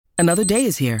Another day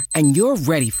is here, and you're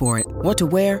ready for it. What to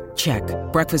wear? Check.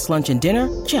 Breakfast, lunch, and dinner?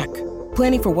 Check.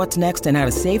 Planning for what's next and how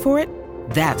to save for it?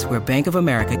 That's where Bank of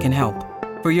America can help.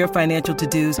 For your financial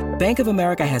to-dos, Bank of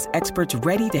America has experts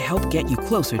ready to help get you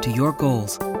closer to your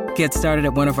goals. Get started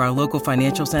at one of our local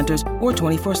financial centers or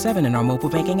 24/7 in our mobile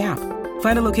banking app.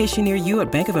 Find a location near you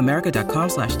at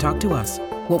bankofamerica.com/talktous.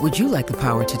 What would you like the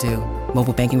power to do?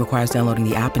 Mobile banking requires downloading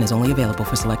the app and is only available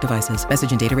for select devices.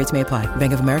 Message and data rates may apply.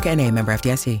 Bank of America N.A., member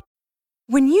FDIC.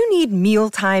 When you need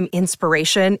mealtime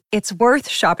inspiration, it's worth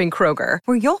shopping Kroger,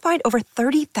 where you'll find over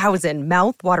 30,000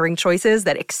 mouth-watering choices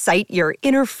that excite your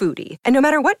inner foodie. And no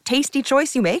matter what tasty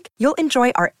choice you make, you'll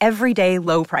enjoy our everyday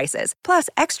low prices, plus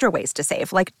extra ways to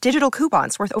save, like digital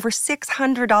coupons worth over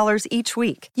 $600 each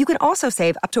week. You can also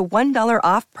save up to $1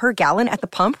 off per gallon at the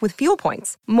pump with fuel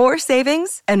points. More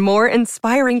savings and more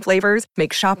inspiring flavors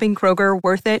make shopping Kroger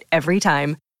worth it every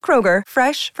time. Kroger,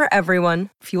 fresh for everyone.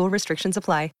 Fuel restrictions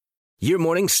apply. Your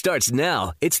morning starts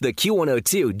now. It's the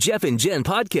Q102 Jeff and Jen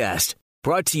podcast,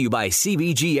 brought to you by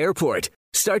CBG Airport.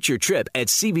 Start your trip at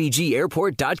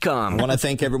CBGAirport.com. I want to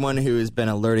thank everyone who has been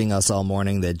alerting us all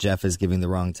morning that Jeff is giving the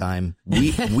wrong time. We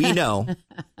know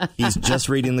he's just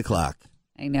reading the clock.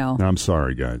 I know. I'm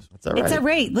sorry, guys. It's all right. It's all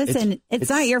right. Listen, it's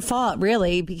not your fault,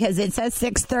 really, because it says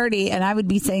 6:30, and I would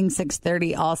be saying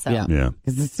 6:30 also. Yeah.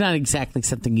 Because it's not exactly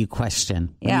something you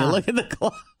question when Yeah. you look at the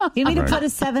clock. Do you need to put a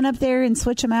 7 up there and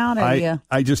switch them out? Or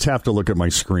I just have to look at my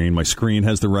screen. My screen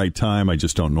has the right time. I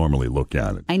just don't normally look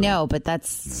at it. I know, but that's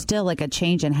still like a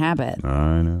change in habit.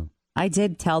 I know. I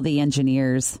did tell the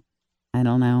engineers. I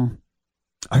don't know.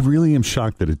 I really am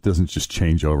shocked that it doesn't just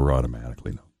change over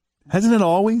automatically. No. Hasn't it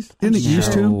always? Didn't it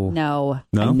used to? No.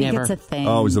 No? I think Never. it's a thing.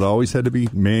 Oh, has it always had to be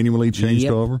manually changed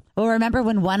Yep. over? Well, remember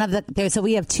when one of so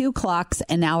we have 2 clocks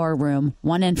in our room,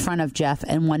 one in front of Jeff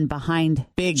and one behind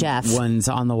Big Jeff. ones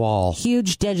on the wall.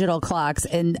 Huge digital clocks.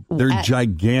 And They're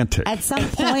gigantic. At some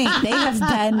point, they have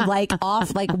been like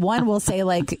off. Like one will say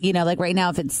like right now,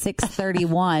 if it's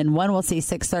 6:31, one will say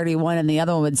 6:31 and the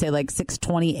other one would say like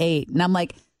 6:28. And I'm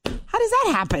like, how does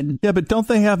that happen? Yeah, but don't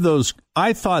they have those?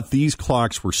 I thought these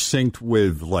clocks were synced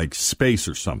with like space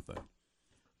or something.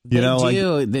 You They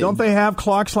know, do. Don't they have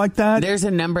clocks like that? There's a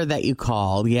number that you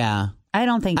call, yeah. I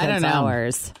don't think I that's don't know.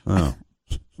 ours. Oh,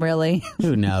 Really?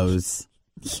 Who knows?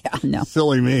 Yeah, no.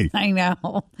 silly me. I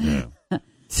know. Yeah.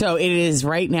 So it is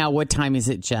right now. What time is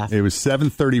it, Jeff? It was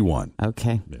 7:31.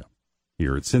 Okay. Yeah,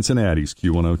 here at Cincinnati's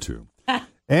Q102.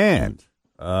 And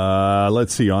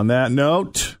let's see. On that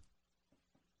note,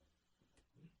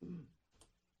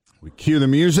 we cue the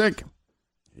music.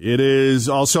 It is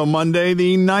also Monday,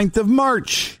 the 9th of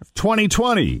March,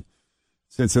 2020.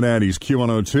 Cincinnati's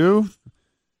Q102.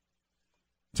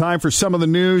 Time for some of the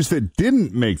news that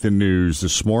didn't make the news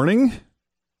this morning.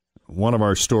 One of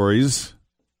our stories,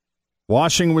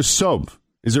 washing with soap.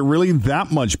 Is it really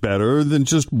that much better than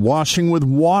just washing with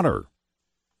water?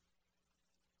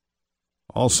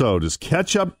 Also, does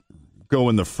ketchup go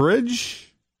in the fridge?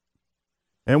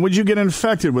 And would you get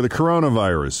infected with a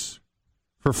coronavirus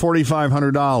for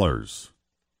 $4,500?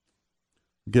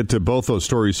 Get to both those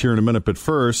stories here in a minute, but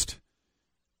first,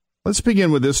 let's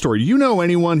begin with this story. You know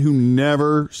anyone who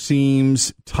never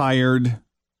seems tired?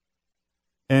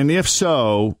 And if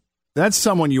so, that's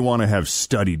someone you want to have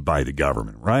studied by the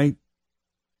government, right?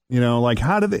 You know, like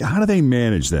how do they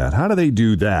manage that? How do they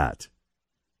do that?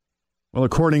 Well,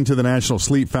 according to the National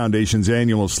Sleep Foundation's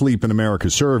annual Sleep in America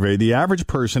survey, the average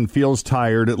person feels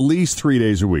tired at least 3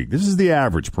 days a week. This is the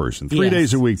average person. 3 Yes.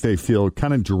 days a week they feel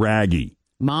kind of draggy.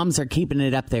 Moms are keeping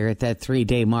it up there at that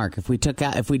 3-day mark. If we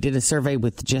did a survey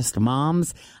with just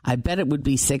moms, I bet it would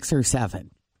be 6 or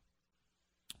 7.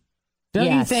 Don't you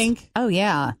Yes. think? Oh,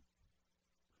 yeah.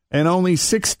 And only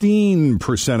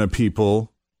 16% of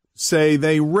people say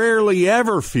they rarely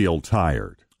ever feel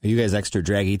tired. Are you guys extra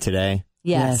draggy today?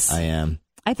 Yes. I am.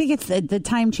 I think it's the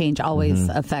time change always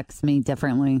affects me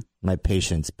differently. My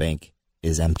patience bank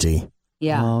is empty.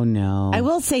 Yeah. Oh, no. I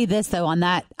will say this, though, on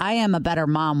that, I am a better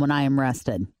mom when I am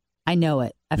rested. I know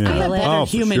it. I Yeah. feel I'm a it. better Oh,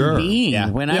 for human sure. being Yeah.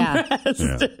 when Yeah. I'm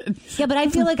rested. Yeah, but I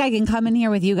feel like I can come in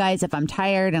here with you guys if I'm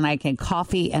tired and I can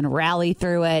coffee and rally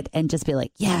through it and just be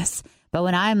like, yes. But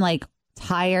when I'm like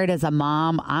tired as a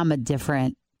mom, I'm a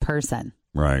different person.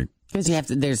 Right. Because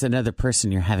there's another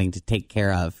person you're having to take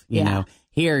care of. You Yeah. know,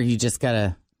 here you just got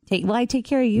to I take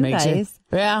care of you make sure. guys.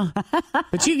 Yeah.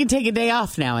 But you can take a day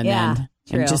off now and Yeah, then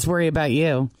true. and just worry about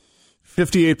you.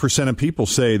 58% of people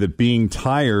say that being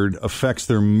tired affects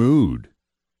their mood.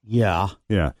 Yeah.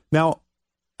 Yeah. Now,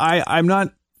 I'm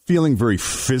not feeling very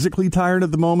physically tired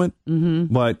at the moment,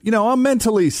 but, you know, I'm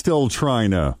mentally still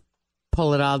trying to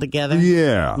pull it all together.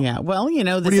 Yeah. Yeah. Well, this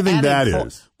What do you think that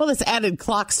is? Well, this added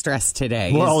clock stress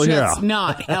today Well, is just yeah.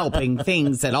 not helping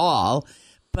things at all.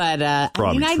 But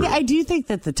Probably true. I do think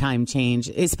that the time change,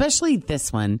 especially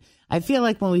this one, I feel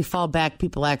like when we fall back,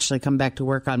 people actually come back to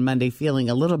work on Monday feeling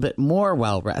a little bit more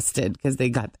well rested because they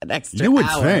got that extra You would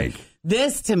hour. think.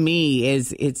 This to me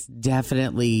it's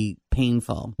definitely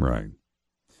painful. Right.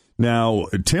 Now,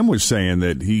 Tim was saying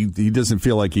that he doesn't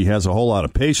feel like he has a whole lot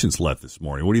of patience left this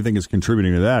morning. What do you think is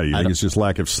contributing to that? Do you think it's just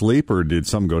lack of sleep, or did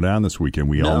something go down this weekend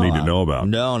we all need to know about?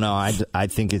 No, I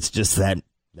think it's just that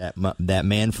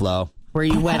man flow. Were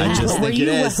you wedding? I just think it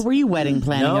is. Were you wedding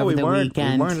planning No, over we the weren't.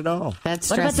 weekend? We weren't at all. That What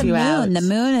stressed about the you out. moon? The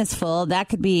moon is full. That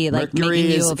could be like Mercury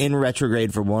making is you in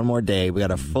retrograde for one more day. We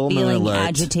got a full moon feeling alert.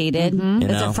 agitated. Mm-hmm. You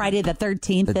It's know? a Friday the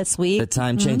 13th this week. The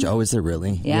time change. Oh, is it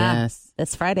really? Yeah, Yes.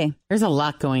 it's Friday. There's a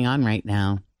lot going on right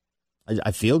now.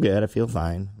 I feel good. I feel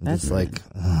fine. I'm That's just like,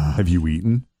 Have you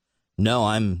eaten? no,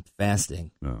 I'm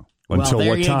fasting. No. Well, Until there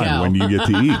what you time? go. When do you get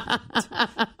to eat?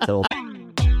 So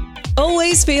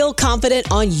Always feel confident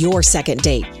on your second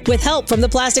date. With help from the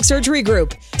Plastic Surgery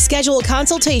Group. Schedule a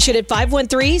consultation at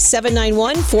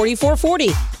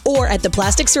 513-791-4440 or at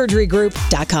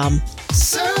theplasticsurgerygroup.com.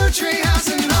 Surgery has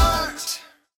an art.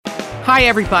 Hi,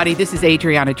 everybody. This is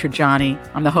Adriana Trajani.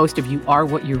 I'm the host of You Are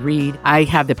What You Read. I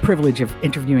have the privilege of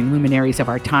interviewing luminaries of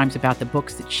our times about the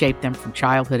books that shaped them from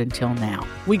childhood until now.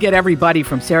 We get everybody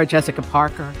from Sarah Jessica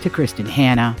Parker to Kristen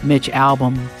Hanna, Mitch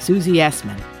Albom, Susie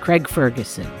Essman, Craig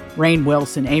Ferguson, Rainn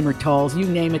Wilson, Amor Tolls, you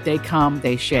name it, they come,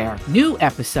 they share. New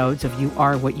episodes of You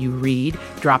Are What You Read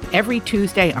drop every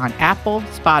Tuesday on Apple,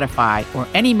 Spotify, or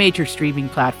any major streaming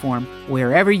platform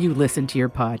wherever you listen to your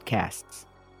podcasts.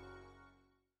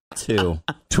 2.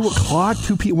 2 o'clock?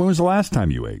 2 p.m. When was the last time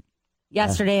you ate?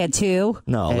 Yesterday at 2.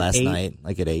 No, At last 8? night,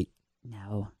 like at 8.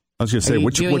 No. I was going to say, you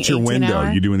what's doing your 18 window?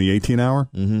 hour? You doing the 18-hour?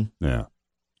 Mm-hmm. Yeah.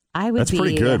 I would That's be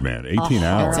pretty good, man. 18 a hours.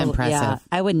 That's horrible- impressive. Yeah,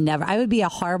 I would never. I would be a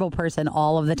horrible person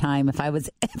all of the time if I was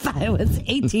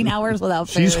 18 hours without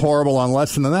food. She's horrible on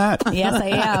less than that. Yes, I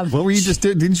am. What were you just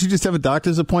doing? Didn't you just have a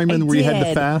doctor's appointment I where you had to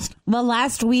did. fast? Well,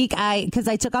 last week because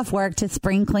I took off work to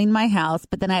spring clean my house,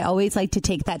 but then I always like to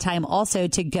take that time also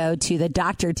to go to the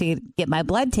doctor to get my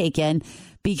blood taken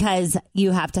because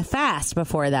you have to fast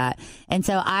before that. And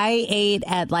so I ate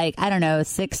at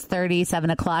 6:30, 7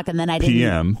 o'clock, and then I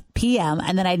didn't PM,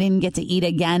 and then I didn't get to eat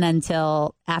again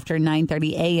until after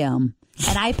 9:30 a.m.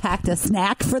 And I packed a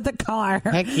snack for the car.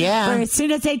 Heck yeah. Where as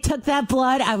soon as they took that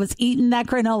blood, I was eating that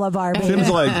granola bar. baby. Tim's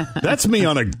like, that's me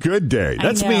on a good day. I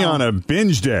That's me know. on a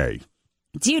binge day.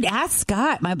 Dude, ask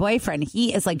Scott, my boyfriend.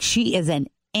 He is like, she is an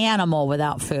animal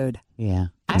without food. Yeah.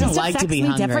 I It don't just like to affects be me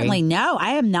hungry. differently. No,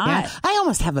 I am not. Yeah. I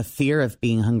almost have a fear of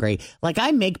being hungry. Like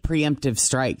I make preemptive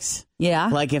strikes. Yeah.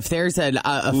 Like if there's a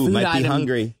Ooh, food might item, be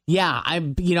hungry. Yeah, I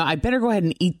better go ahead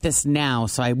and eat this now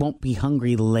so I won't be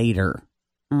hungry later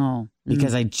Oh,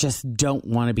 because I just don't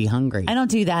want to be hungry. I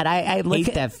don't do that. I look Hate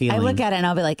at that feeling. I look at it and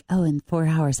I'll be like, oh, in 4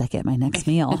 hours I get my next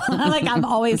meal. Like I'm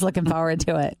always looking forward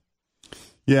to it.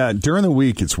 Yeah, during the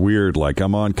week, it's weird. Like,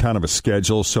 I'm on kind of a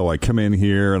schedule, so I come in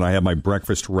here and I have my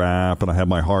breakfast wrap and I have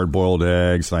my hard-boiled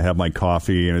eggs and I have my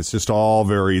coffee, and it's just all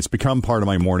it's become part of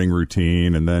my morning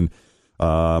routine. And then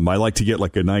I like to get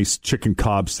like a nice chicken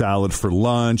Cobb salad for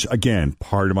lunch. Again,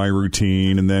 part of my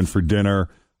routine. And then for dinner,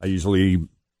 I usually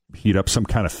heat up some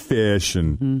kind of fish.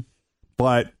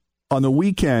 But on the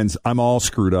weekends, I'm all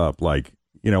screwed up. Like,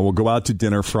 we'll go out to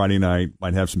dinner Friday night,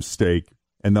 might have some steak,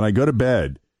 and then I go to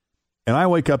bed. And I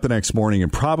wake up the next morning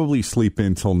and probably sleep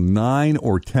until 9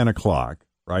 or 10 o'clock,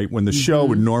 right? When the show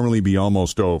would normally be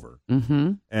almost over.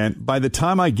 Mm-hmm. And by the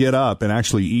time I get up and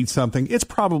actually eat something, it's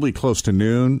probably close to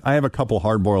noon. I have a couple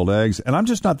hard-boiled eggs, and I'm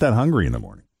just not that hungry in the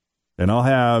morning. And I'll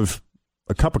have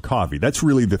a cup of coffee. That's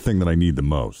really the thing that I need the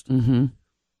most. Mm-hmm.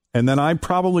 And then I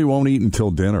probably won't eat until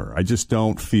dinner. I just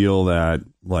don't feel that,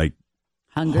 like,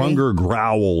 hunger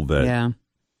growl that Yeah.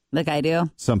 Like I do.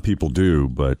 some people do,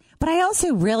 but I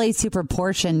also really super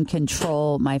portion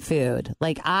control my food.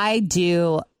 Like I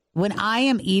do when I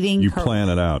am eating you plan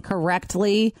it out.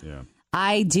 correctly. Yeah.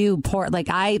 I do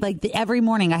every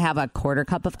morning I have a quarter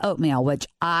cup of oatmeal, which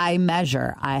I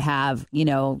measure. I have,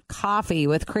 coffee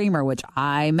with creamer, which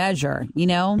I measure,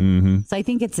 Mm-hmm. So I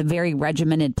think it's a very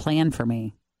regimented plan for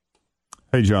me.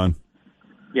 Hey, John.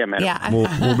 Yeah, man. Yeah.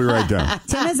 We'll be right down.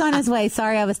 Tim is on his way.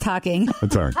 Sorry, I was talking.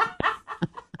 That's all right.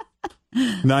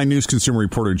 9 News consumer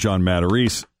reporter John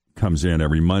Matarese comes in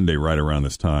every Monday right around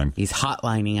this time. He's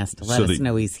hotlining us to let So us that-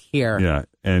 know he's here. Yeah,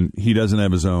 and he doesn't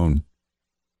have his own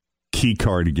key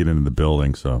card to get into the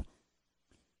building, so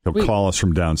he'll call us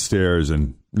from downstairs,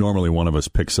 and normally one of us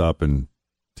picks up and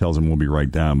tells him we'll be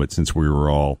right down, but since we were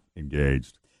all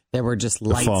engaged. There were just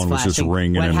lights phone was flashing. just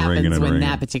ringing what and happens ringing and when ringing.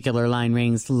 that particular line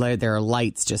rings? There are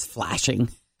lights just flashing.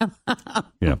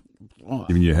 Yeah.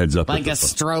 Giving you a heads up. Like a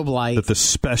strobe light. That the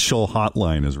special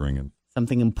hotline is ringing.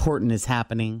 Something important is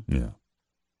happening. Yeah.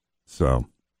 So,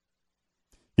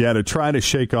 yeah, to try to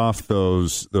shake off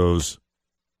those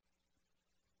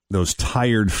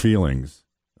tired feelings.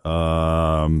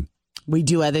 We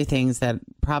do other things that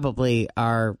probably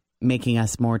are making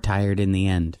us more tired in the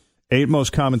end. 8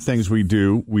 most common things we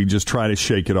do, we just try to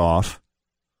shake it off,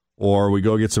 or we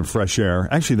go get some fresh air.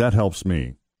 Actually, that helps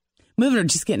me.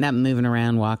 Just getting up and moving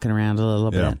around, walking around a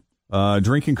little bit.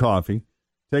 Drinking coffee,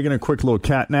 taking a quick little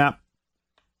cat nap,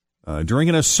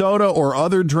 drinking a soda or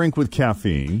other drink with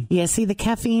caffeine. Yeah, see, the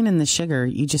caffeine and the sugar,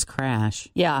 you just crash.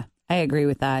 Yeah, I agree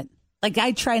with that. Like,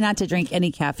 I try not to drink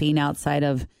any caffeine outside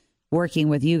of working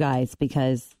with you guys,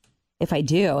 because if I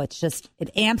do,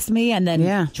 it amps me and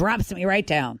then drops me right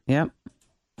down. Yep.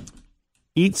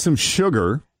 Eat some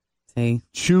sugar. See.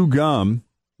 Chew gum.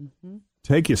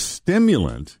 Take a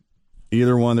stimulant,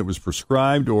 either one that was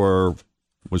prescribed or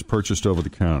was purchased over the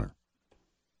counter.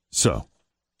 So,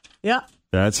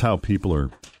 that's how people are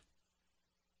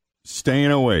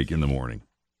staying awake in the morning,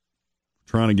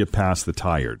 trying to get past the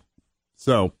tired.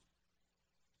 So,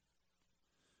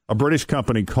 a British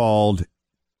company called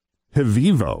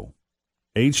Hvivo,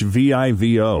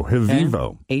 Hvivo,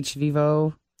 Hvivo. Okay.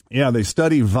 Hvivo. Yeah, they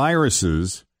study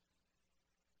viruses.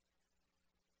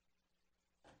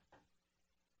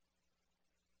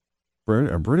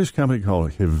 A British company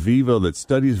called Hvivo that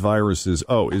studies viruses,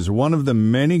 is one of the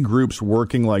many groups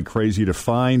working like crazy to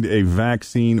find a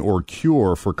vaccine or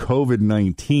cure for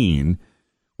COVID-19,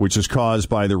 which is caused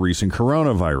by the recent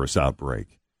coronavirus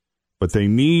outbreak. But they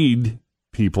need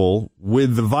people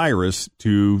with the virus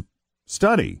to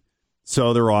study.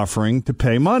 So they're offering to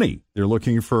pay money. They're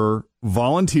looking for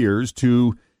volunteers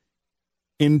to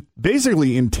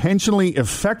basically intentionally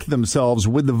infect themselves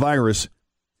with the virus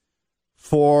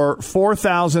for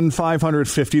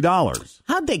 $4,550.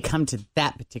 How'd they come to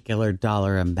that particular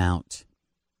dollar amount?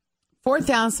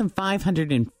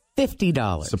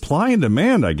 $4,550. Supply and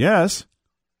demand, I guess.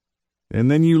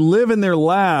 And then you live in their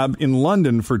lab in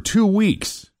London for 2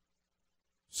 weeks.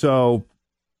 So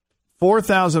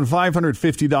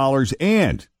 $4,550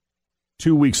 and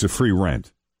 2 weeks of free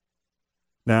rent.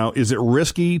 Now, is it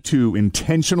risky to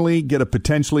intentionally get a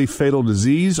potentially fatal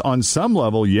disease? On some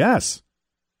level, yes.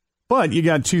 But you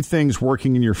got 2 things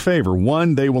working in your favor.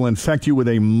 One, they will infect you with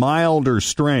a milder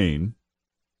strain.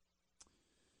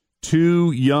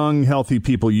 2, young, healthy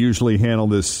people usually handle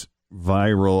this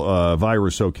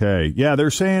virus okay. Yeah,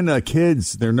 they're saying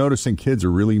they're noticing kids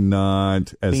are really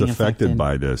not as affected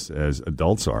by this as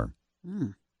adults are.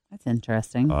 That's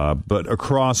interesting. But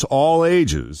across all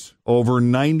ages, over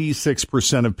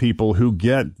 96% of people who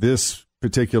get this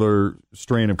particular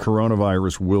strain of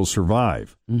coronavirus will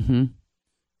survive. Mm-hmm.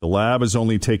 The lab is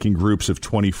only taking groups of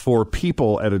 24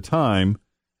 people at a time,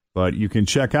 but you can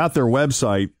check out their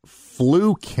website,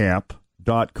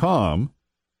 flucamp.com,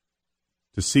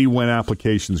 to see when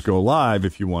applications go live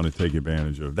if you want to take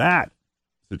advantage of that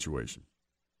situation.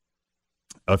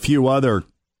 A few other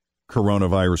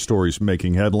coronavirus stories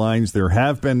making headlines. There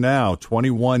have been now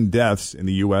 21 deaths in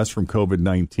the U.S. from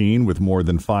COVID-19 with more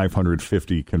than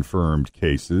 550 confirmed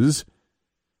cases.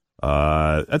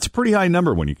 That's a pretty high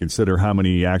number when you consider how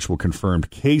many actual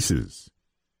confirmed cases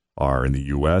are in the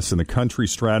U.S. And the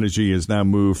country's strategy has now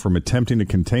moved from attempting to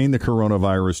contain the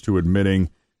coronavirus to admitting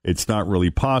it's not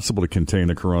really possible to contain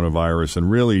the coronavirus,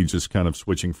 and really just kind of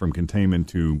switching from containment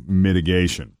to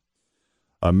mitigation.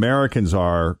 Americans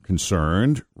are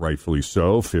concerned, rightfully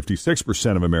so.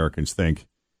 56% of Americans think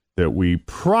that we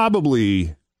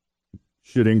probably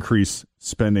should increase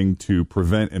spending to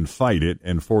prevent and fight it,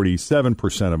 and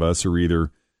 47% of us are either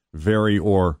very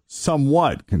or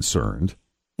somewhat concerned.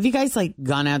 Have you guys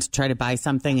gone out to try to buy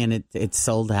something and it's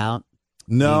sold out?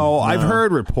 No, I've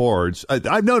heard reports.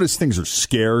 I've noticed things are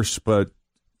scarce, but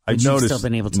I've noticed still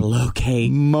been able to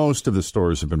locate. Most of the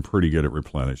stores have been pretty good at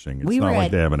replenishing. It's not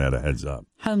like they haven't had a heads up.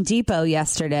 Home Depot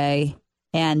yesterday,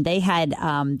 and they had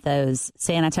those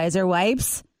sanitizer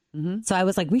wipes. Mm-hmm. So I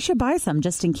was like, we should buy some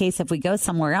just in case if we go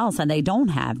somewhere else and they don't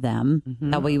have them,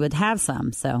 that we would have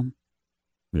some. So,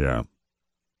 yeah.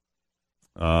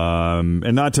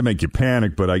 And not to make you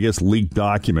panic, but I guess leaked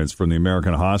documents from the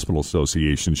American Hospital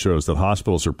Association shows that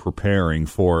hospitals are preparing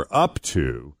for up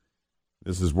to,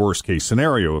 this is worst case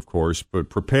scenario, of course, but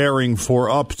preparing for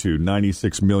up to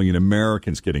 96 million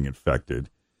Americans getting infected,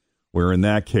 where in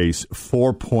that case,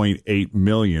 4.8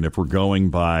 million, if we're going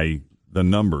by the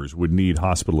numbers, would need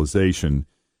hospitalization.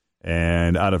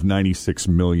 And out of 96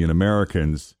 million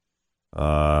Americans,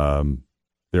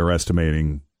 they're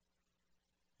estimating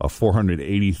a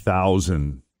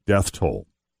 480,000 death toll.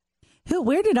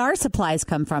 Where did our supplies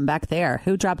come from back there?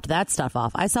 Who dropped that stuff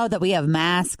off? I saw that we have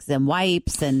masks and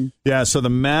wipes and... Yeah, so the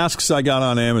masks I got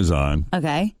on Amazon.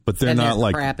 Okay. But they're not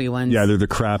like... crappy ones. Yeah, they're the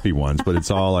crappy ones, but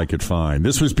it's all I could find.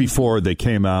 This was before they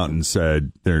came out and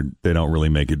said they don't really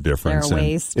make a difference. They're a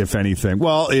waste. If anything.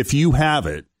 Well, if you have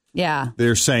it, yeah,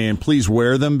 they're saying please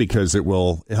wear them because it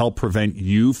will help prevent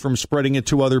you from spreading it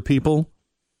to other people.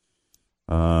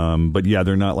 But yeah,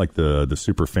 they're not like the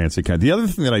super fancy kind. The other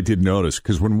thing that I did notice,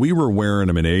 because when we were wearing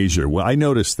them in Asia, I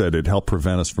noticed that it helped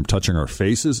prevent us from touching our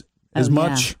faces as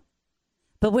much.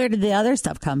 But where did the other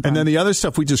stuff come from? And then the other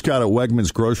stuff we just got at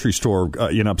Wegmans grocery store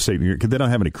in upstate New York, because they don't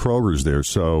have any Kroger's there.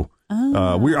 So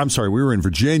we were in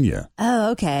Virginia.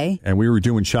 Oh, okay. And we were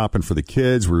doing shopping for the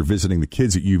kids. We were visiting the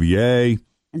kids at UVA.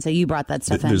 And so you brought that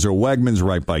stuff in. There's a Wegmans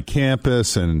right by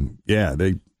campus, and yeah,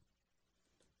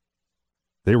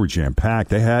 they were jam-packed.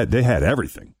 They had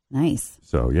everything. Nice.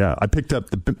 So, yeah, I picked up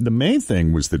the main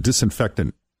thing was the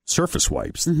disinfectant surface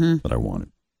wipes that I wanted.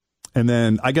 And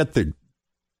then I got the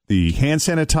hand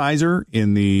sanitizer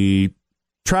in the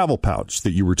travel pouch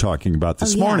that you were talking about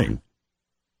this morning.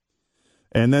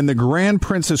 And then the Grand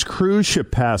Princess cruise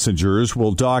ship passengers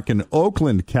will dock in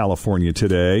Oakland, California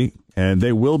today, and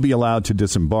they will be allowed to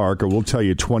disembark. I will tell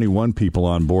you 21 people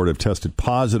on board have tested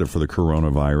positive for the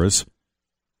coronavirus.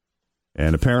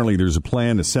 And apparently there's a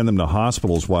plan to send them to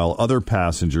hospitals while other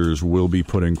passengers will be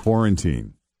put in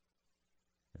quarantine.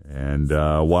 And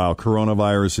while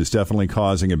coronavirus is definitely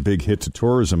causing a big hit to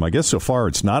tourism, I guess so far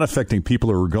it's not affecting people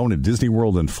who are going to Disney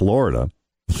World in Florida.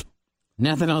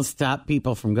 Nothing will stop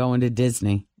people from going to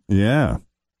Disney. Yeah.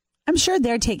 I'm sure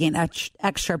they're taking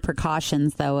extra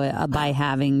precautions, though, by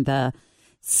having the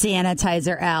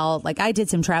sanitizer out. Like, I did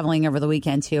some traveling over the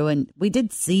weekend, too, and we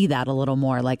did see that a little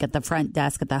more. Like, at the front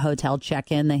desk at the hotel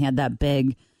check-in, they had that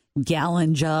big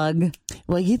gallon jug.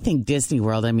 Well, you think Disney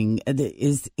World, I mean,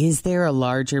 is there a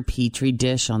larger Petri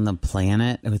dish on the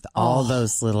planet with all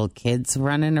those little kids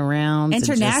running around?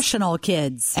 International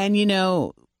kids. And, you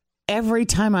know, every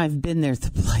time I've been there,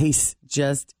 the place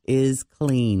just is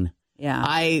clean. Yeah.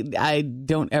 I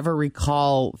don't ever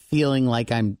recall feeling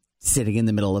like I'm sitting in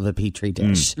the middle of a Petri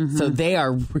dish. Mm-hmm. So they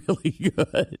are really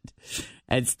good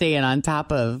at staying on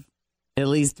top of, at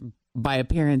least by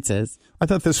appearances. I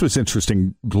thought this was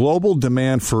interesting. Global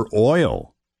demand for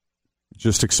oil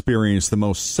just experienced the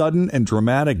most sudden and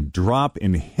dramatic drop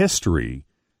in history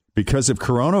because of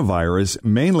coronavirus,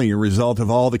 mainly a result of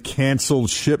all the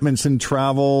canceled shipments and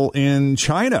travel in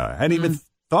China. I hadn't even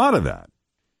thought of that.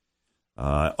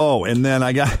 And then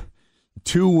I got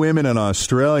 2 women in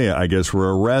Australia, I guess,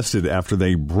 were arrested after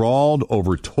they brawled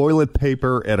over toilet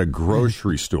paper at a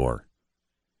grocery store.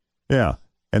 Yeah.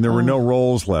 And there were no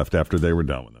rolls left after they were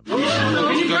done with them.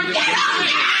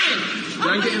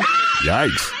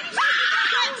 Yikes.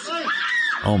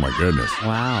 Oh, my goodness.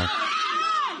 Wow.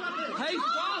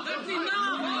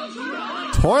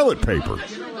 Toilet paper.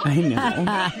 I know.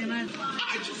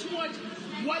 I just want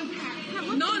one pack.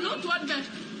 No, not one pack.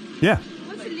 Yeah.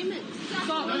 What's the limit?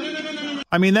 No.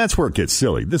 I mean, that's where it gets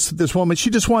silly. This woman, she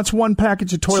just wants one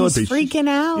package of toilet paper. She's freaking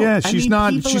out. Yeah, she's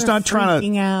not trying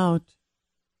to. Out.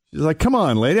 She's like, come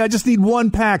on, lady, I just need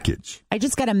one package. I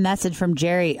just got a message from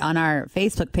Jerry on our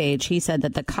Facebook page. He said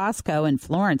that the Costco in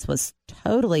Florence was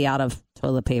totally out of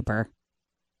toilet paper,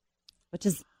 which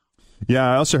is... Yeah,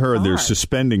 I also heard they're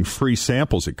suspending free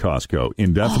samples at Costco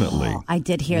indefinitely. Oh, I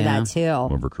did hear that, too.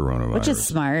 Over coronavirus. Which is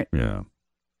smart. Yeah.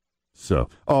 So,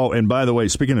 and by the way,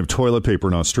 speaking of toilet paper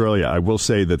in Australia, I will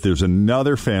say that there's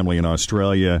another family in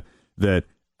Australia that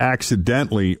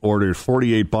accidentally ordered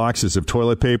 48 boxes of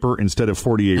toilet paper instead of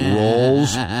 48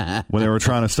 rolls when they were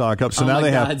trying to stock up. So now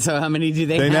they have. So how many do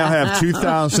they have? They now have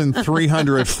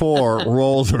 2,304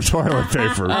 rolls of toilet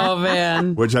paper. Oh,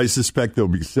 man. Which I suspect they'll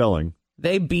be selling.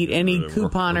 They beat any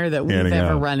couponer that we've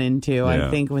ever run into,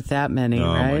 I think, with that many,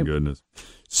 right? Oh, my goodness.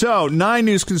 So, 9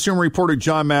 News consumer reporter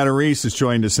John Matarese has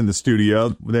joined us in the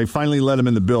studio. They finally let him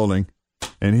in the building.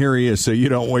 And here he is, so you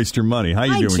don't waste your money. How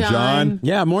you doing, John?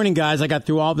 Yeah, morning, guys. I got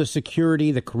through all the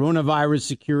security, the coronavirus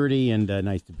security, and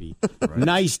nice to be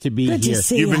nice to be Good here. To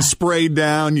see You've been sprayed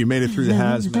down. You made it through the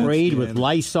hazmat. Sprayed with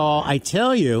Lysol. I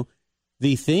tell you,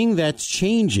 the thing that's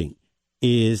changing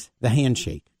is the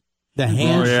handshake. The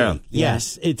handshake. Oh, yeah.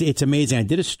 Yes, it's amazing. I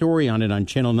did a story on it on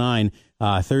Channel 9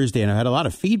 Thursday, and I had a lot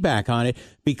of feedback on it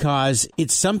because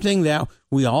it's something that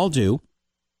we all do.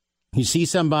 You see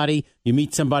somebody, you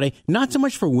meet somebody, not so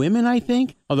much for women, I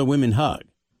think, although women hug.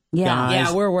 Yeah.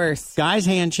 Yeah, we're worse. Guys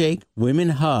handshake, women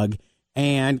hug.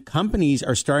 And companies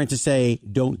are starting to say,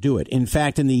 don't do it. In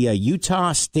fact, in the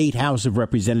Utah State House of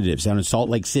Representatives down in Salt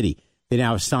Lake City, they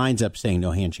now have signs up saying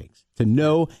no handshakes. It's a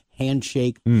no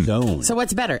handshake zone. So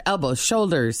what's better? Elbows,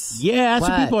 shoulders? Yeah, that's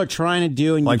what people are trying to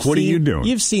do. And like, what are you doing?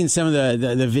 You've seen some of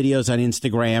the videos on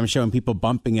Instagram showing people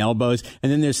bumping elbows.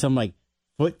 And then there's some like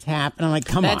foot tap. And I'm like,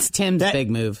 come on. That's Tim's big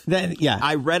move. Yeah.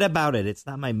 I read about it. It's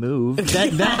not my move. We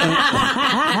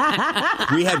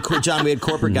had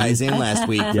corporate guys in last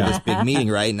week for this big meeting,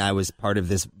 right? And I was part of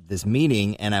this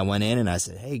meeting, and I went in and I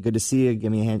said, hey, good to see you.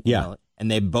 Give me a hand. Yeah. You know?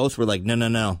 And they both were like,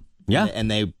 no. Yeah. And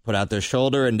they put out their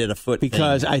shoulder and did a foot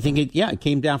because thing. I think it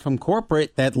came down from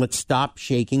corporate that let's stop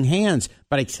shaking hands.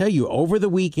 But I tell you, over the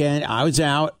weekend, I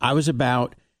was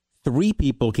about 3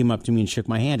 people came up to me and shook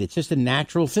my hand. It's just a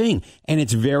natural thing. And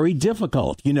it's very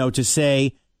difficult, to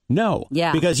say no.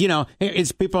 Yeah. Because,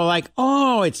 it's people are like,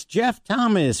 oh, it's Jeff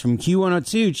Thomas from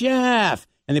Q102, Jeff.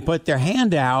 And they put their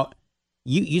hand out.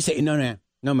 You say, no,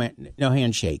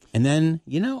 handshake. And then,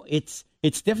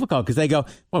 it's difficult because they go,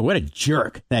 well, what a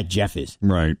jerk that Jeff is.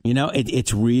 Right.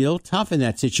 It's real tough in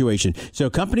that situation. So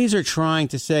companies are trying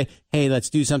to say, hey, let's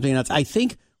do something else. I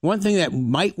think one thing that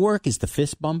might work is the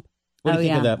fist bump. What do you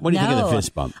think of that? What do you think of the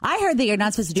fist bump? I heard that you're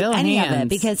not supposed to do any of it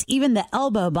because even the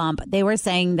elbow bump, they were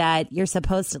saying that you're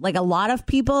supposed to, like a lot of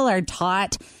people are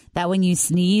taught that when you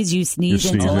sneeze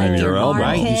into like your elbow.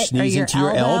 Right, you sneeze into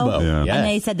your elbow. Yeah. Yes. And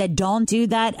they said that don't do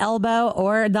that elbow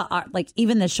or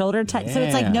even the shoulder touch. So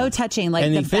it's like no touching, like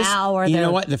and the bow or the. You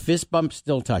know what? The fist bump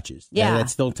still touches. Yeah. That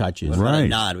still touches. Right. A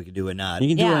nod. We could do a nod.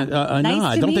 You can do a Nice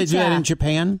nod. to Don't they meet do that ya. in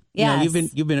Japan?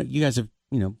 Yes. You guys have,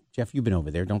 Jeff, you've been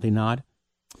over there. Don't they nod?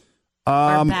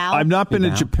 I've not been to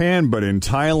Japan, but in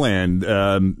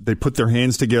Thailand, they put their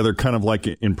hands together kind of like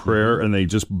in prayer, and they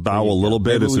just bow a little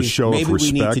bit as a show of respect. Maybe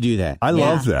we need to do that. I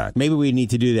love that. Maybe we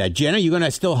need to do that. Jenna, you going to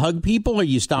still hug people, or are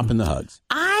you stopping the hugs?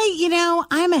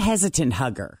 I'm a hesitant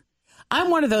hugger.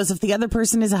 I'm one of those, if the other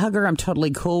person is a hugger, I'm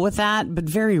totally cool with that, but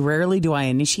very rarely do I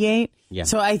initiate. Yeah.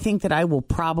 So I think that I will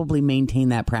probably maintain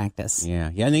that practice. Yeah.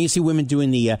 And then you see women doing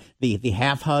the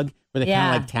half hug, where they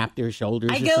kind of like tap their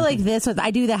shoulders. I go like this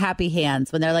I do the happy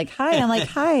hands when they're like, hi. I'm like,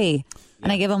 hi.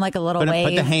 And I give them like a little wave.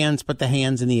 Put the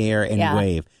hands in the air and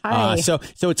wave. Hi. So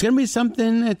it's going to be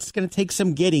something that's going to take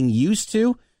some getting used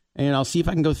to. And I'll see if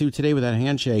I can go through today with that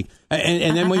handshake.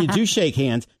 And then when you do shake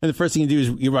hands, then the first thing you do is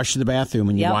you rush to the bathroom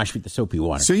and you wash with the soapy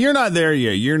water. So you're not there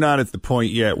yet. You're not at the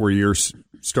point yet where you're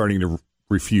starting to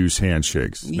refuse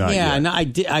handshakes. Not yet. No,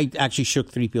 I actually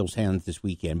shook 3 people's hands this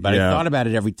weekend, but I thought about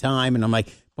it every time, and I'm like,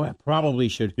 boy, I probably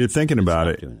should. You're thinking about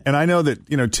it. And I know that,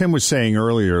 Tim was saying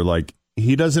earlier, like,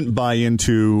 he doesn't buy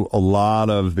into a lot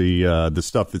of the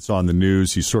stuff that's on the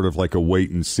news. He's sort of like a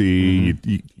wait and see.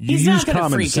 You use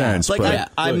common sense. Like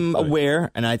I'm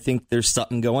aware, and I think there's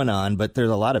something going on, but there's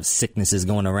a lot of sicknesses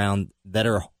going around that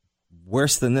are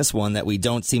worse than this one that we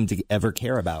don't seem to ever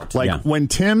care about. Like when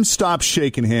Tim stops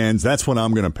shaking hands, that's when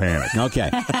I'm going to panic. Okay.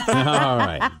 All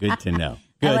right. Good to know.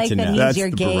 I like that he's That's your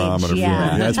the gauge. barometer for me.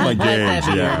 That's my gauge.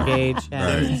 Your gauge.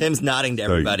 Right. Tim's nodding to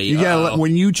everybody. You gotta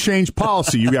when you change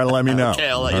policy, you got to let me know. Okay,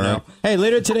 I'll let you know. Hey,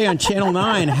 later today on Channel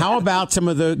 9, how about some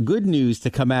of the good news to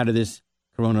come out of this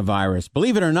coronavirus?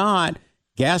 Believe it or not,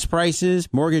 gas prices,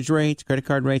 mortgage rates, credit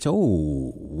card rates.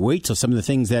 Oh, wait till some of the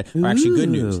things that are actually good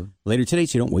news. Later today,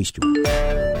 so you don't waste your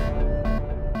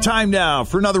Time now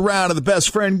for another round of the Best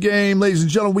Friend Game. Ladies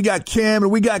and gentlemen, we got Kim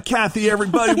and we got Kathy,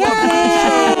 everybody. Welcome to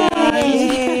the show.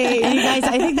 And you guys,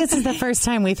 I think this is the first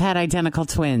time we've had identical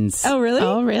twins. Oh, really?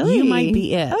 Oh, really? You might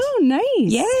be it. Oh, nice.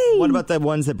 Yay. What about the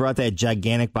ones that brought that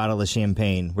gigantic bottle of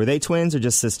champagne? Were they twins or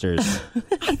just sisters?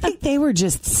 I think they were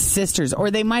just sisters, or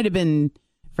they might have been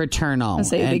fraternal. I'll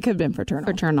say they could have been fraternal.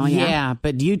 Fraternal, yeah. Yeah,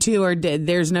 but you two are,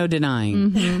 there's no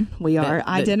denying. Mm-hmm. We are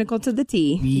identical to the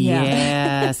T.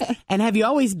 Yes. And have you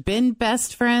always been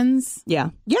best friends? Yeah.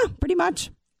 Yeah, pretty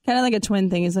much. Kind of like a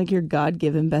twin thing. It's like your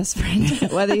God-given best friend,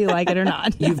 whether you like it or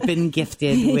not. You've been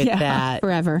gifted with that.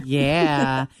 Forever.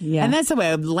 Yeah. Yeah. And that's the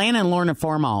way. Lana and Lorna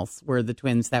Formals were the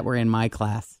twins that were in my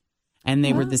class. And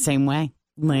they were the same way.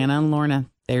 Lana and Lorna.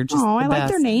 They're just I like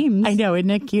their names. I know. Isn't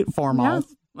it cute? Formals.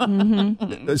 Yeah.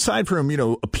 Mm-hmm. Aside from,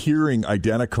 appearing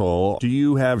identical, do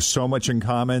you have so much in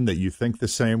common that you think the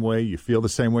same way, you feel the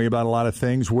same way about a lot of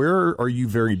things? Where are you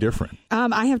very different?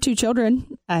 I have 2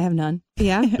 children. I have none.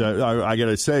 Yeah. I got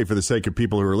to say, for the sake of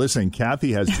people who are listening,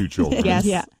 Kathy has 2 children. Yes.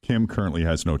 Yeah. Kim currently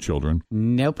has no children.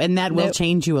 Nope. And that will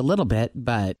change you a little bit,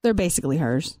 but they're basically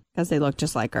hers. because they look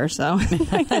just like her. So,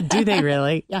 Do they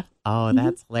really? Yeah. Oh,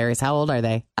 that's hilarious. How old are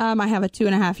they? I have a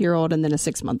 2.5-year-old and then a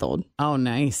 6-month-old. Oh,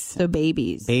 nice. So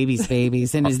babies.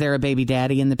 Babies. And is there a baby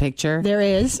daddy in the picture? There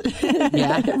is.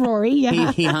 Yeah. Rory.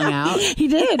 Yeah. He hung out? He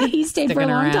did. He stayed for a Sticking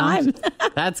long around?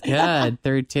 time. That's good.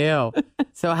 Through 2.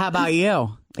 So how about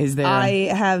you? Is there? I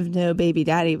have no baby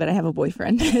daddy, but I have a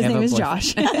boyfriend. His have name a is boyfriend.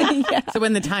 Josh. Yeah. So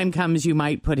when the time comes, you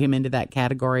might put him into that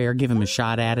category or give him a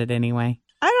shot at it anyway?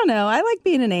 I don't know. I like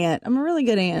being an aunt. I'm a really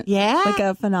good aunt. Yeah? Like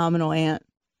a phenomenal aunt.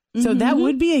 So that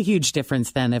would be a huge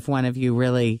difference then if one of you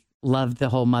really loved the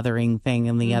whole mothering thing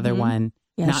and the other one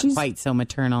not quite so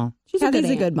maternal. She's a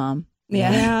good mom.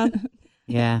 Yeah.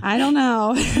 Yeah. I don't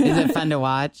know. Is it fun to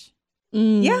watch?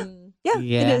 Yeah,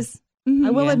 it is. Mm-hmm.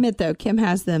 I will admit, though, Kim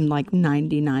has them like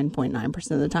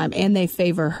 99.9% of the time, and they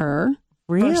favor her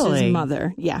versus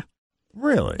mother. Yeah.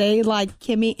 Really? They like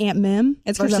Kimmy, Aunt Mim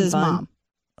versus mom.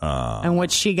 And what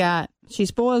she got? She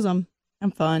spoils them. I'm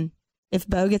fun. If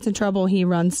Bo gets in trouble, he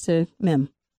runs to Mim.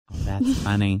 Oh, that's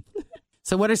funny.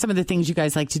 So what are some of the things you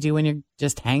guys like to do when you're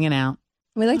just hanging out?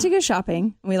 We like to go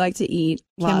shopping. We like to eat.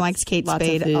 Kim likes Kate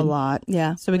Spade a lot.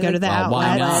 Yeah. So we go to the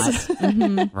outlets.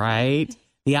 Mm-hmm. Right.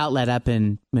 The outlet up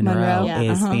in Monroe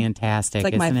is fantastic.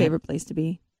 It's like my favorite place to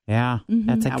be. Yeah.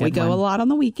 That's a good We go a lot on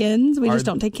the weekends. We just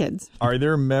don't take kids. Are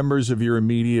there members of your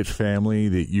immediate family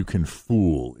that you can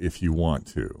fool if you want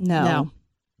to? No.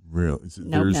 Really?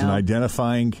 There's an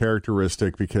identifying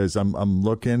characteristic because I'm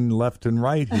looking left and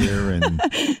right here, and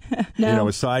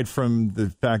aside from the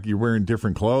fact you're wearing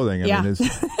different clothing, I mean,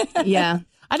 yeah.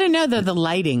 I don't know though. The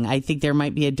lighting, I think there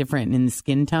might be a different in the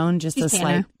skin tone, just She's a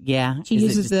slight. Yeah, she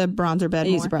uses the bronzer bed.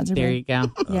 There you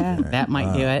go. Yeah, that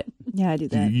might do it. Yeah, I do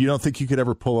that. You don't think you could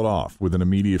ever pull it off with an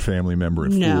immediate family member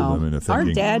and fool them into thinking?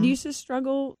 Our dad used to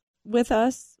struggle with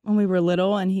us when we were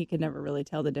little, and he could never really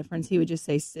tell the difference. He would just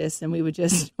say sis, and we would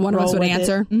just one of us would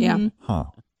answer. Mm-hmm. Yeah. Huh.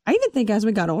 I even think as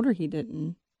we got older, he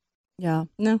didn't. Yeah.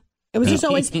 No. It was just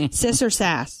always sis or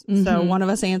sass. Mm-hmm. So one of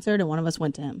us answered, and one of us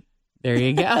went to him. There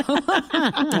you go.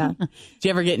 Yeah. Did you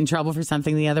ever get in trouble for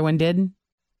something the other one did?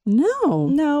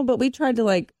 No, but we tried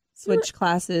to switch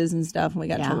classes and stuff, and we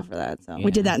got in trouble for that. So we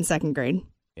did that in 2nd grade.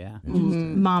 Yeah.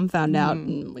 Mm-hmm. Mom found out,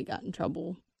 and we got in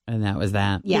trouble. And that was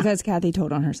that. Yeah. Because Kathy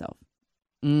told on herself.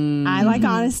 Mm-hmm. I like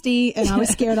honesty, and I was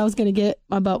scared I was going to get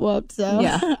my butt whooped. So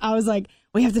I was like,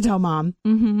 we have to tell Mom.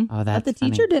 Mm-hmm. Oh, that's But the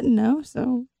teacher didn't know,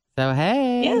 so. So,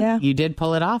 hey, you did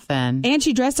pull it off then. And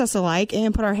she dressed us alike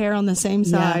and put our hair on the same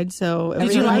side. Yeah. So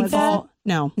did you like that?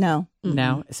 No. Mm-mm.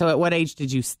 No. So at what age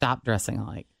did you stop dressing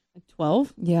alike?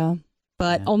 12. Yeah.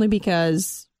 But only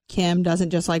because Kim doesn't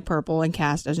just like purple and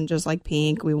Cass doesn't just like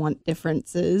pink. We want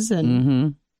differences,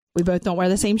 and we both don't wear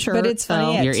the same shirt. But it's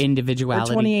funny. Your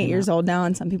individuality. We're 28 years old now,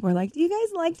 and some people are like, do you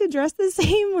guys like to dress the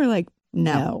same? We're like,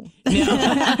 no.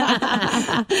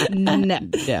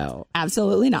 No,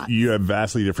 absolutely not. You have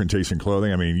vastly different tastes in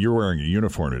clothing. I mean, you're wearing a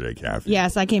uniform today, Kathy.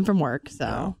 Yes, I came from work,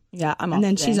 so yeah, I'm off and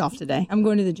then today. She's off today. I'm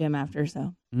going to the gym after,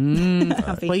 so.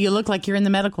 Well, you look like you're in the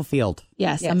medical field.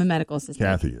 Yes. I'm a medical assistant.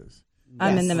 Kathy is.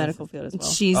 I'm in the medical field as well.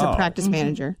 She's a practice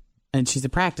manager. And she's a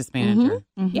practice manager.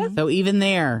 Yeah. So even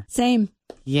there. Same.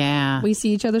 Yeah. We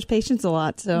see each other's patients a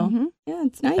lot, so yeah,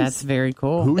 it's nice. That's very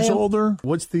cool. Who's older?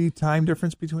 What's the time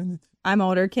difference between the two? I'm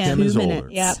older, Kim. 2 minutes. Older.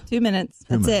 Yeah, 2 minutes.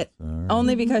 That's it. Right.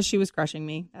 Only because she was crushing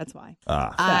me. That's why.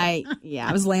 I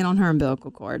was laying on her umbilical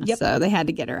cord, so they had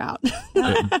to get her out.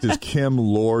 Does Kim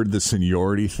lord the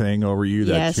seniority thing over you?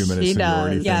 That Yes, 2 minute she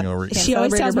seniority does. thing over you? She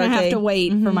always tells me I have birthday. to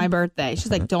wait for my birthday.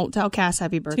 She's like, don't tell Cass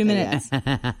happy birthday. 2 minutes.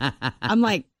 I'm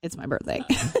like, it's my birthday.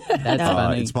 That's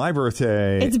funny. It's my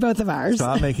birthday. It's both of ours.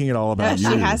 Stop making it all about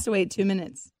you. She has to wait 2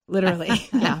 minutes. Literally.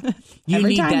 Yeah. You Every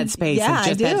need time. that space. Yeah,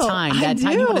 It's just I that do. time. I That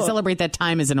time you want to do. celebrate that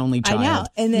time as an only child. I know.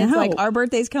 And then it's No. like our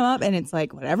birthdays come up and it's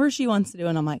like whatever she wants to do.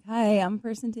 And I'm like, hi, I'm a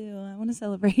person too. I want to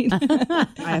celebrate. I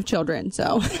have children,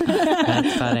 so.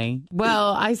 That's funny.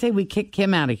 Well, I say we kick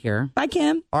Kim out of here. Bye,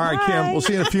 Kim. All right, Kim, we'll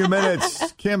see you in a few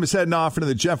minutes. Kim is heading off into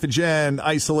the Jeff and Jen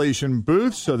isolation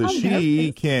booth so that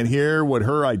she can hear what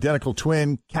her identical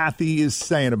twin, Kathy, is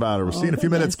saying about her. We'll see you in a few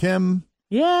minutes, Kim.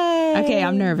 Yay. Okay,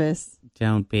 I'm nervous.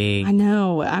 Don't be. I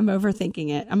know. I'm overthinking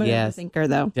it. I'm an overthinker,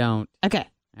 though. Don't. Okay.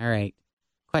 All right.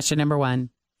 Question number 1.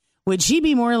 Would she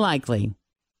be more likely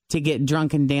to get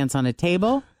drunk and dance on a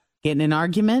table, get in an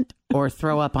argument, or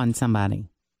throw up on somebody?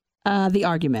 The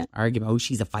argument. Argument. Oh,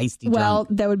 she's a feisty Well,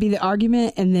 drunk. that would be the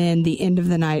argument, and then the end of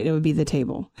the night, it would be the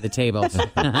table. The table.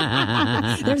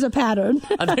 There's a pattern.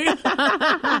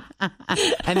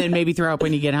 And then maybe throw up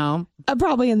when you get home?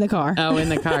 Probably in the car. Oh, in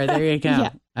the car. There you go. Yeah.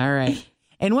 All right.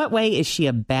 In what way is she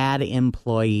a bad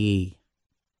employee?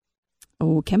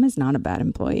 Oh, Kim is not a bad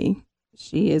employee.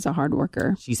 She is a hard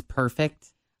worker. She's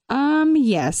perfect.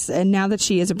 Yes. And now that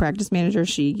she is a practice manager,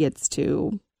 she gets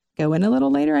to go in a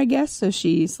little later, I guess. So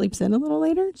she sleeps in a little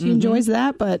later. She enjoys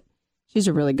that, but she's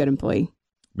a really good employee.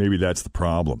 Maybe that's the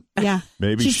problem. Yeah.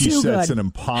 Maybe She's she too sets good. an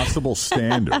impossible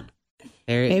standard.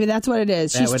 Maybe that's what it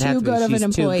is. That She's would have too to be. good of She's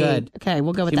an too employee. good. Okay,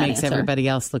 we'll go with She that makes answer. everybody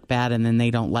else look bad, and then they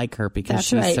don't like her because That's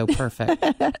she's right. so perfect.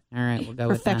 All right, we'll go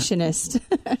with that. Perfectionist.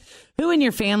 Who in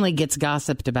your family gets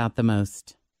gossiped about the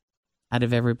most out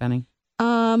of everybody?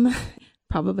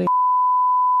 Probably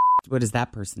What does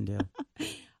that person do?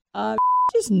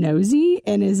 just nosy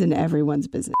and is in everyone's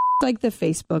business. It's like the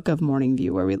Facebook of Morning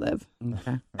View where we live.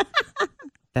 Okay.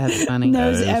 That's funny.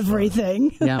 Knows That is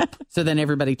everything. Yeah. So then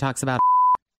everybody talks about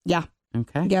Yeah.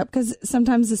 Okay. Yep, because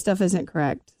sometimes the stuff isn't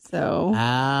correct. So,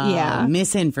 yeah.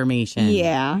 Misinformation.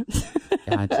 Yeah.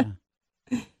 Gotcha.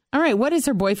 All right. What is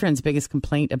her boyfriend's biggest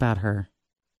complaint about her?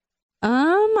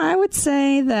 I would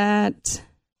say that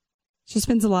she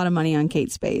spends a lot of money on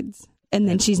Kate Spades, and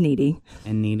then she's needy.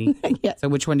 And needy? Yeah. So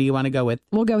which one do you want to go with?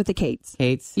 We'll go with the Kates.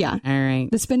 Kate's? Yeah. All right.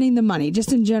 The spending the money,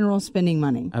 just in general, spending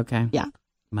money. Okay. Yeah.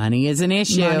 Money is an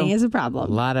issue. Money is a A problem.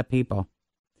 lot of people.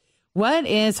 What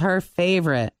is her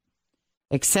favorite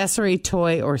accessory,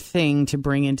 toy, or thing to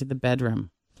bring into the bedroom?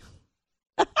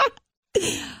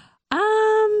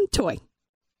 Toy.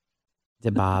 Is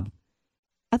it Bob?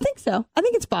 I think so. I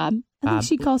think it's Bob. I Bob. think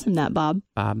she calls him that, Bob.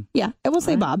 Bob. Yeah, I will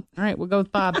say Bob. All right, we'll go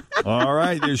with Bob. All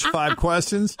right, there's 5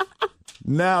 questions.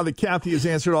 Now that Kathy has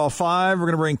answered all 5, we're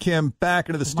going to bring Kim back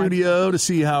into the studio to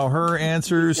see how her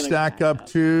answers stack up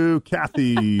to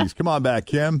Kathy's. Come on back,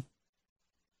 Kim.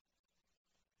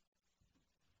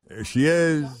 There she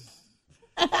is.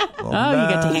 You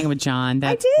got to hang with John.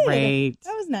 That's great.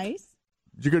 That was nice.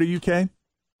 Did you go to UK?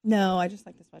 No, I just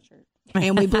like the sweatshirt.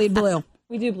 And we bleed blue.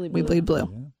 We do bleed We blue. bleed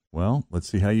blue. Well, let's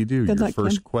see how you do. Good Your luck,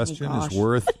 first Kim. question Oh, is gosh.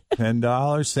 worth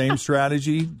 $10. Same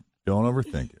strategy. Don't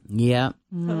overthink it. Yep.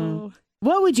 Oh.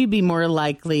 What would you be more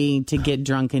likely to get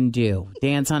drunk and do?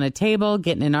 Dance on a table,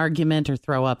 get in an argument, or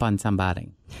throw up on somebody?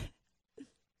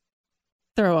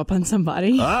 Throw up on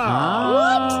somebody.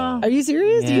 Ah. What? Are you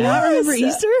serious? Do you not Yes. remember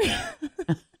Easter?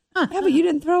 Yeah, but you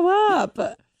didn't throw up.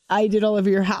 I did all over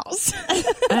your house.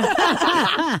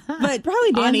 But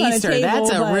probably dance On on Easter, a table, that's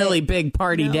a but- really big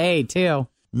party day, too.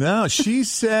 No, she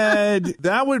said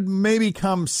that would maybe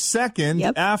come second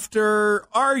Yep. after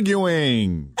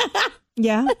arguing.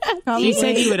 Yeah, probably. She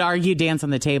said you would argue, dance on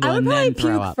the table, I would and probably then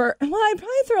throw puke up. first. Well, I'd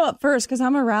probably throw up first because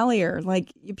I'm a rallier.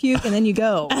 Like, you puke and then you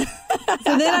go.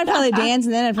 So then I'd probably dance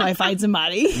and then I'd probably fight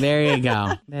somebody. There you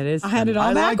go. That is. I had it all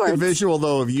I like backwards. the visual,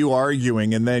 though, of you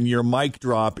arguing, and then your mic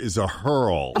drop is a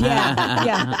hurl. Yeah,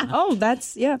 yeah. Oh,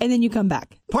 that's, yeah. And then you come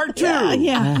back. Part 2.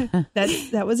 Yeah,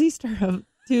 that was Easter of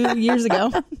 2 years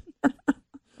ago.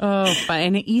 Oh,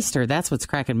 and Easter, that's what's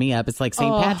cracking me up. It's like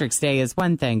St. Patrick's Day is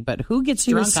one thing, but who gets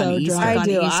She drunk was so on Easter? drunk. I on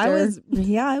do. I Easter. was, it was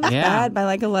Yeah. bad by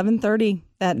like 11:30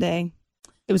 that day.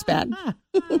 It was bad.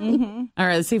 Mm-hmm. All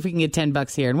right, let's see if we can get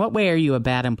 $10 here. In what way are you a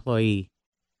bad employee?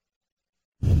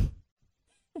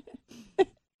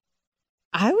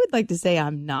 I would like to say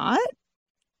I'm not.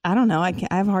 I don't know. I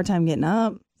have a hard time getting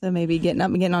up. So maybe getting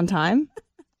up and getting on time.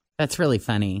 That's really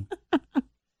funny.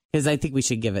 Because I think we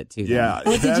should give it to them. Yeah,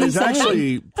 that is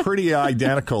actually pretty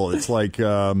identical. It's like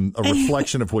a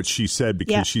reflection of what she said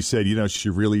because Yeah. she said, she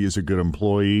really is a good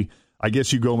employee. I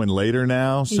guess you go in later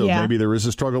now, so Yeah. maybe there is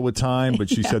a struggle with time. But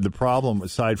she said the problem,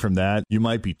 aside from that, you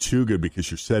might be too good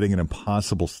because you're setting an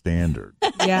impossible standard.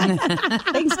 Yeah.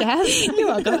 Thanks, Dad. You're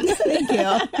welcome. Thank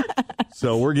you.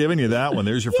 So we're giving you that one.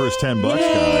 There's your first $10,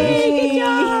 guys. Good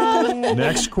job.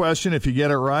 Next question, if you get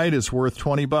it right, is worth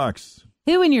 $20.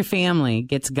 Who in your family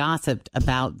gets gossiped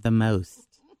about the most?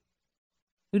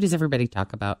 Who does everybody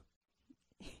talk about?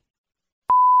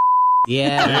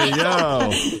 Yeah. There you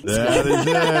go. That is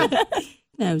it.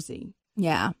 Nosy.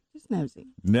 Yeah, just nosy.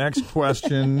 Next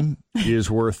question is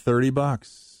worth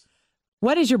 $30.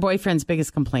 What is your boyfriend's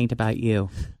biggest complaint about you?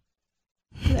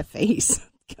 That face.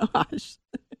 Gosh.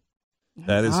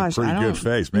 That is Gosh, a pretty I good don't-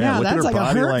 face, man. Yeah, Look at her that's like a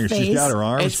body hurt language. She's face. got her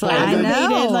arms It's folded. like- I know.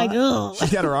 Animated, like, ugh.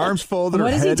 She's got her arms folded. What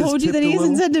her has he head is told you that tipped he a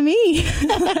hasn't little. said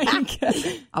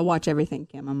to me? I watch everything,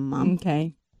 Kim. I'm a mom.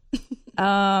 Okay.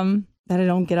 That I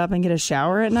don't get up and get a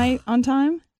shower at night on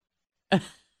time.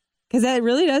 Because that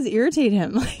really does irritate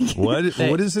him. Like, What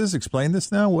is this? Explain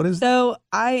this now. What is so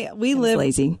we live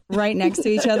lazy. right next to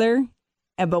each other,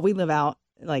 but we live out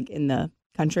like in the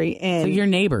country. And So you're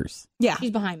neighbors. yeah,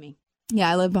 She's behind me. yeah,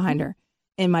 I live behind her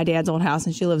in my dad's old house,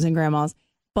 and she lives in grandma's.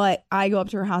 But I go up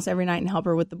to her house every night and help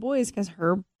her with the boys because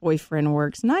her boyfriend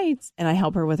works nights, and I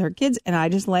help her with her kids. And I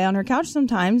just lay on her couch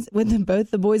sometimes with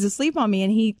both the boys asleep on me,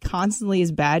 and he constantly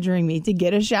is badgering me to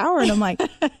get a shower. And I'm like,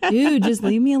 dude, just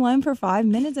leave me alone for 5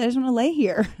 minutes. I just want to lay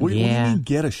here. What do you mean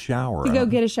get a shower? To go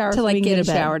get a shower. To so we like can get a to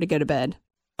bed. shower to go to bed.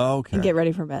 Okay. And get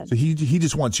ready for bed. So he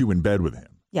just wants you in bed with him.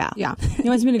 Yeah. Yeah. He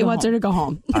wants me to go wants her to go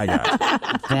home. I got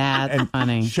it. That's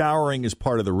funny. Showering is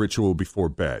part of the ritual before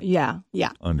bed. Yeah.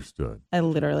 Yeah. Understood. I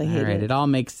literally hate All right, it. it all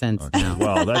makes sense now.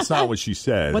 Well, that's not what she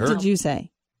said. What did you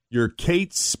say? Your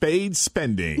Kate Spade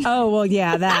spending. Oh, well,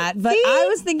 yeah, that. But I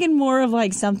was thinking more of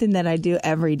like something that I do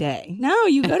every day. No,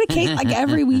 you go to Kate like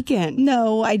every weekend.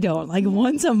 No, I don't. Like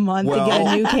once a month to get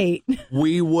a new Kate.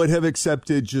 We would have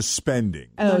accepted just spending.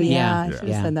 Oh, yeah. I Yeah. should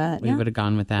have said that. We would have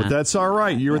gone with that. But that's all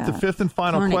right. You're at the fifth and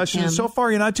final Darn it, question. Kim. So far,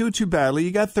 you're not doing too badly.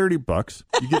 You got $30.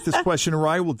 You get this question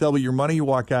right, we'll double your money. You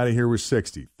walk out of here with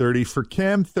 60. 30 for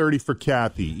Kim, 30 for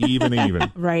Kathy. Even.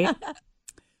 Right.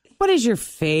 What is your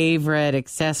favorite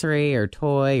accessory or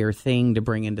toy or thing to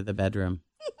bring into the bedroom?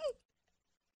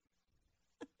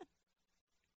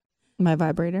 My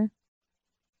vibrator.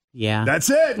 Yeah. That's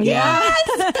it. Yeah.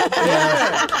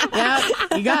 Yeah,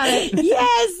 you got it.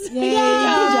 Yes.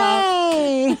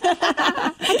 Yay.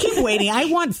 I keep waiting. I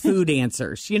want food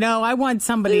answers. I want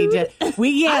somebody to. I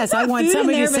want food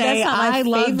somebody in to there, but say, that's not my I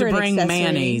love to favorite bring accessory."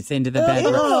 mayonnaise into the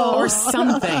bedroom or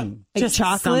something. Like Just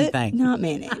chocolate? something. Not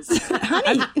mayonnaise.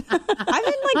 Honey. I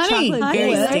didn't like Honey, chocolate.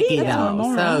 very Cool-Whip. sticky Yeah, though.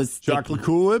 more. So sticky. Chocolate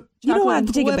Cool-Whip? You don't have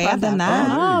to take a Cool-Whip, bath I've in done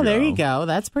that. Oh, there you go.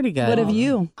 That's pretty good. What have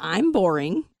you? I'm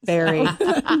boring. Very.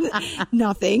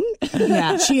 Nothing.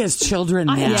 Yeah. She has children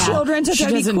now. I have children, so she try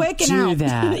to be doesn't quick and do out.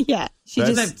 that. Yeah. She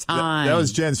That's- doesn't have time. That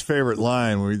was Jen's favorite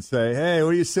line when we'd say, hey,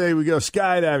 what do you say we go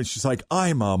skydiving? She's like,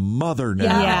 I'm a mother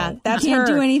now. Yeah, that's Can't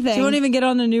her. do anything. She won't even get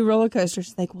on a new roller coaster.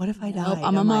 She's like, what if I die? Nope,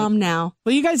 I'm a mom now.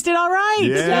 Well, you guys did all right.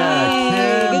 Yeah,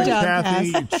 Kim Good and job, Kathy,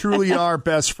 you truly are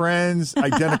best friends,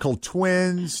 identical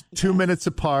twins, 2 minutes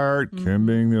apart, Kim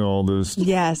being the oldest.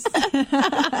 Yes.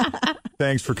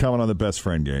 Thanks for coming on the Best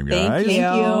Friend Game, guys. Thank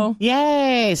you.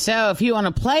 Yay. So if you want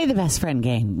to play the best friend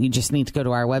game, you just need to go to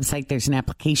our website. There's an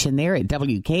application there at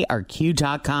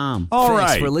WKRQ.com. All Thanks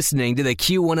right. for listening to the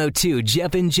Q102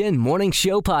 Jeff and Jen Morning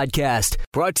Show podcast,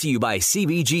 brought to you by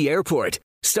CBG Airport.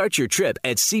 Start your trip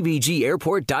at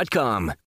CBGAirport.com.